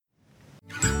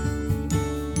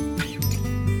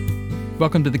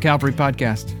Welcome to the Calvary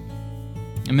Podcast,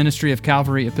 a ministry of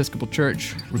Calvary Episcopal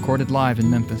Church, recorded live in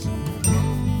Memphis.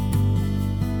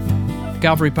 The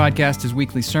Calvary Podcast is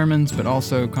weekly sermons, but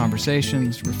also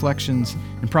conversations, reflections,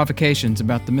 and provocations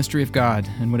about the mystery of God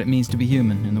and what it means to be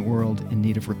human in the world in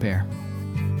need of repair.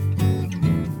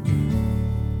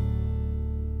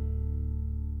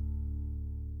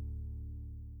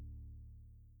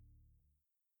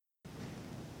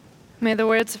 May the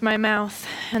words of my mouth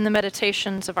and the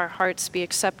meditations of our hearts be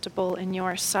acceptable in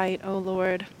your sight, O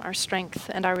Lord, our strength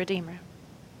and our Redeemer.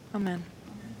 Amen.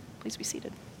 Please be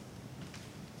seated.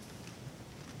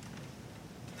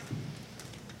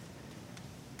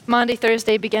 Maundy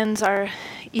Thursday begins our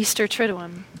Easter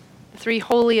Triduum, the three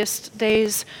holiest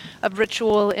days of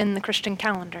ritual in the Christian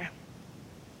calendar.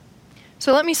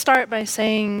 So let me start by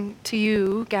saying to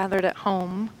you, gathered at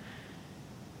home,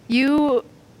 you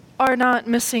are not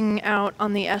missing out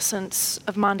on the essence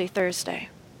of Maundy Thursday.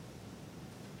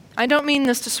 I don't mean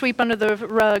this to sweep under the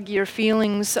rug your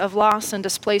feelings of loss and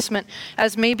displacement,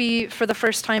 as maybe for the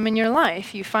first time in your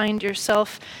life you find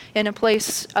yourself in a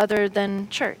place other than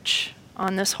church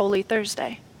on this Holy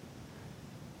Thursday.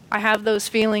 I have those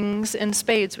feelings in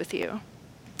spades with you,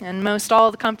 and most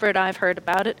all the comfort I've heard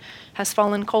about it has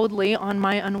fallen coldly on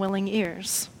my unwilling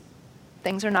ears.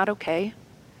 Things are not okay,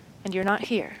 and you're not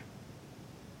here.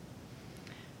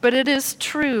 But it is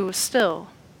true still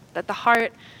that the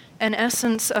heart and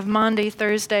essence of Maundy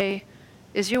Thursday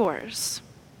is yours,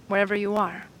 wherever you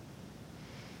are.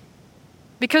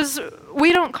 Because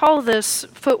we don't call this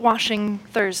foot washing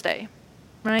Thursday,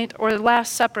 right? Or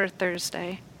Last Supper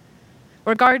Thursday,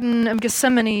 or Garden of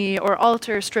Gethsemane or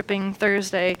altar stripping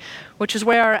Thursday, which is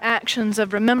where our actions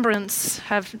of remembrance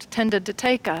have tended to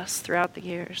take us throughout the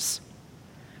years.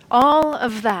 All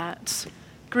of that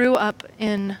grew up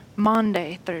in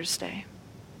Maundy Thursday.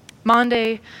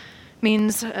 Maundy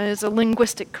is a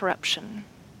linguistic corruption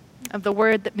of the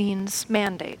word that means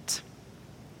mandate.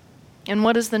 And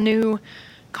what is the new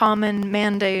common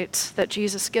mandate that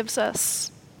Jesus gives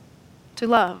us? To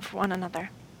love one another.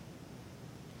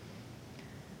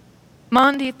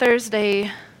 Maundy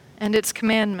Thursday and its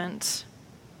commandment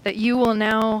that you will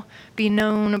now be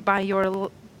known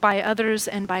by others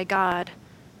and by God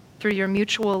through your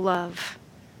mutual love.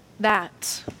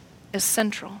 That is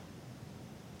central,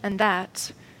 and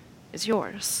that is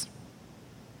yours.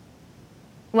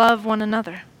 Love one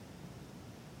another.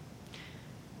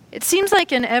 It seems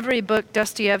like in every book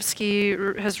Dostoevsky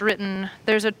has written,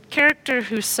 there's a character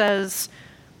who says,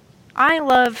 I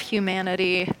love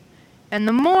humanity, and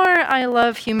the more I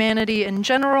love humanity in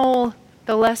general,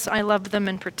 the less I love them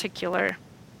in particular.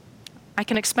 I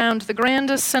can expound the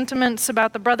grandest sentiments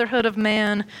about the brotherhood of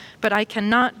man, but I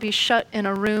cannot be shut in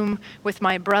a room with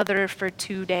my brother for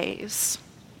 2 days.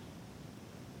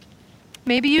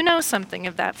 Maybe you know something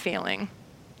of that feeling.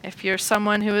 If you're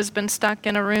someone who has been stuck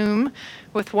in a room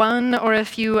with one or a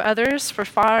few others for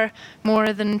far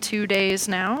more than 2 days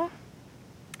now,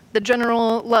 the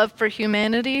general love for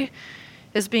humanity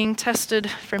is being tested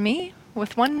for me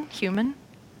with one human.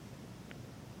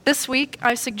 This week,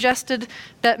 I suggested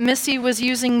that Missy was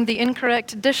using the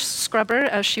incorrect dish scrubber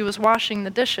as she was washing the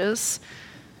dishes.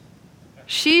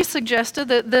 She suggested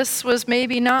that this was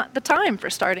maybe not the time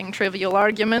for starting trivial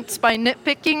arguments by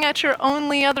nitpicking at your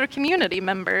only other community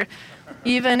member,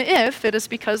 even if it is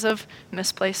because of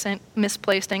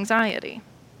misplaced anxiety.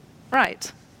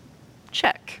 Right.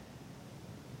 Check.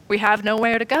 We have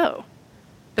nowhere to go.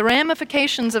 The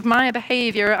ramifications of my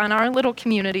behavior on our little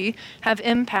community have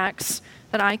impacts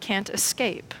that I can't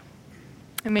escape.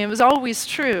 I mean, it was always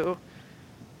true,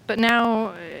 but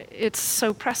now it's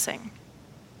so pressing.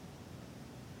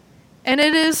 And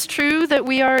it is true that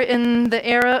we are in the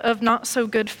era of not so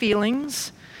good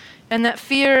feelings, and that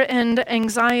fear and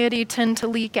anxiety tend to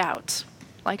leak out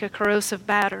like a corrosive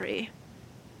battery.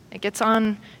 It gets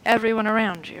on everyone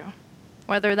around you,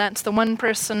 whether that's the one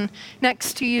person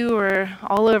next to you or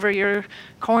all over your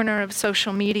corner of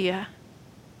social media.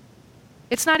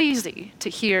 It's not easy to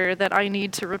hear that I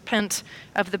need to repent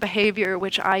of the behavior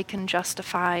which I can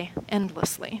justify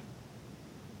endlessly.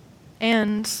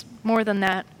 And more than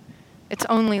that, it's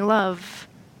only love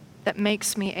that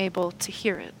makes me able to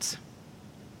hear it.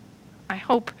 I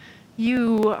hope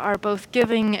you are both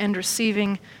giving and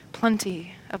receiving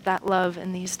plenty of that love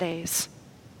in these days.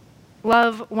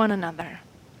 Love one another.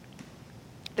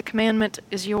 The commandment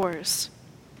is yours,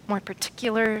 more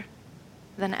particular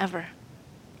than ever.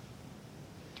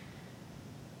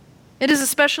 It is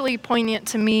especially poignant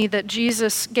to me that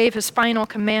Jesus gave his final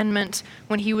commandment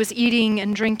when he was eating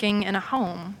and drinking in a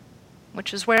home,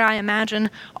 which is where I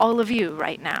imagine all of you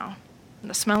right now,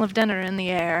 the smell of dinner in the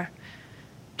air,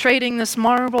 trading this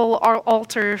marble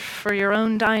altar for your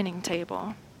own dining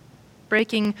table,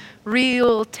 breaking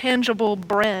real, tangible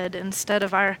bread instead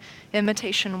of our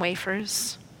imitation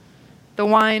wafers, the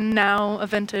wine now a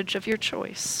vintage of your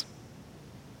choice.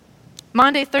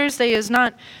 Maundy Thursday is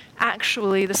not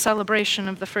actually the celebration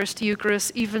of the first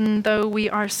Eucharist, even though we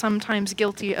are sometimes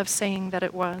guilty of saying that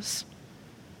it was.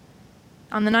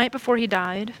 On the night before he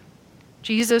died,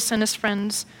 Jesus and his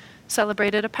friends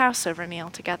celebrated a Passover meal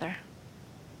together.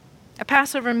 A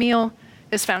Passover meal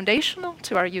is foundational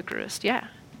to our Eucharist, yeah,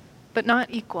 but not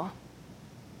equal.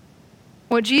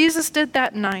 What Jesus did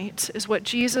that night is what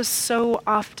Jesus so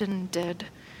often did.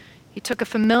 He took a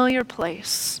familiar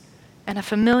place and a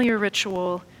familiar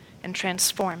ritual and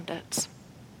transformed it.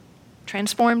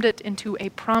 Transformed it into a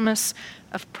promise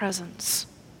of presence.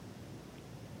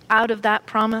 Out of that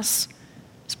promise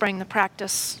sprang the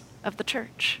practice of the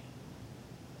church.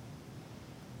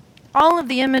 All of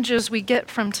the images we get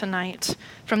from tonight,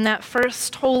 from that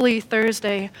first Holy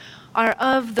Thursday, are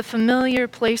of the familiar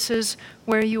places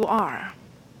where you are.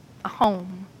 A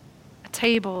home, a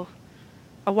table,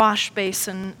 a wash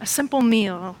basin, a simple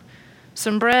meal,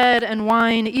 some bread and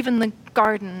wine, even the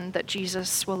garden that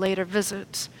Jesus will later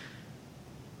visit.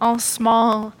 All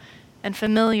small and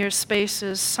familiar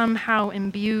spaces somehow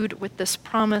imbued with this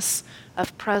promise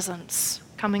of presence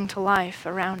coming to life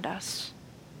around us.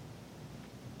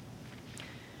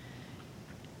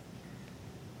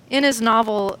 In his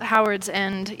novel, Howard's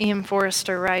End, E.M.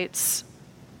 Forster writes,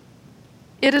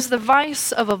 "It is the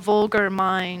vice of a vulgar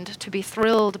mind to be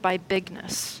thrilled by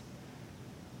bigness,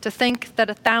 to think that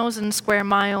 1,000 square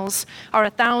miles are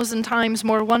 1,000 times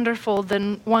more wonderful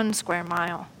than 1 square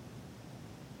mile,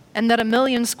 and that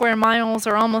 1,000,000 square miles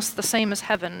are almost the same as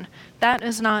heaven. That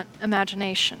is not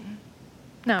imagination.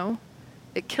 No,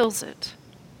 it kills it.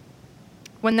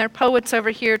 When their poets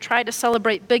over here try to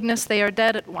celebrate bigness, they are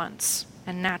dead at once,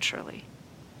 and naturally.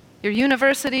 Your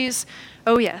universities,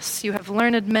 oh yes, you have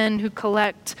learned men who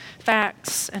collect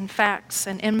facts and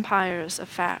empires of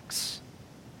facts.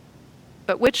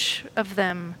 But which of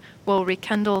them will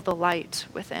rekindle the light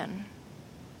within?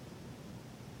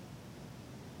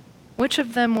 Which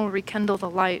of them will rekindle the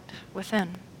light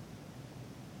within?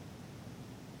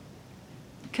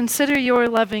 Consider your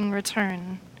loving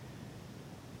return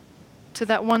to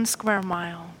that 1 square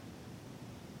mile,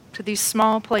 to these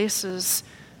small places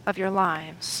of your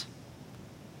lives.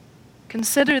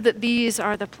 Consider that these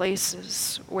are the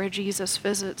places where Jesus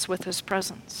visits with his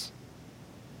presence.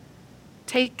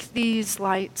 Take these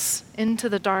lights into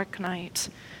the dark night,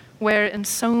 where in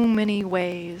so many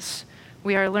ways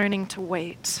we are learning to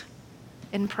wait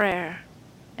in prayer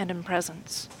and in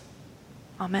presence.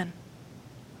 Amen.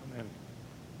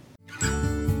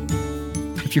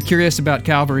 If you're curious about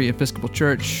Calvary Episcopal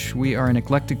Church, we are an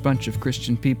eclectic bunch of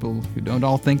Christian people who don't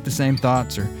all think the same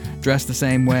thoughts or dress the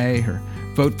same way or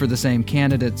vote for the same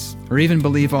candidates or even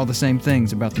believe all the same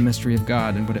things about the mystery of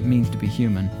God and what it means to be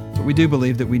human. But we do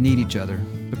believe that we need each other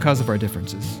because of our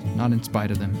differences, not in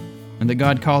spite of them, and that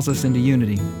God calls us into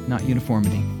unity, not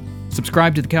uniformity.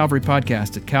 Subscribe to the Calvary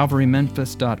Podcast at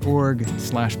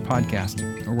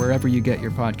calvarymemphis.org/podcast or wherever you get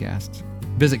your podcasts.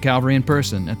 Visit Calvary in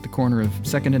person at the corner of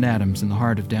 2nd and Adams in the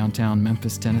heart of downtown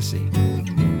Memphis, Tennessee.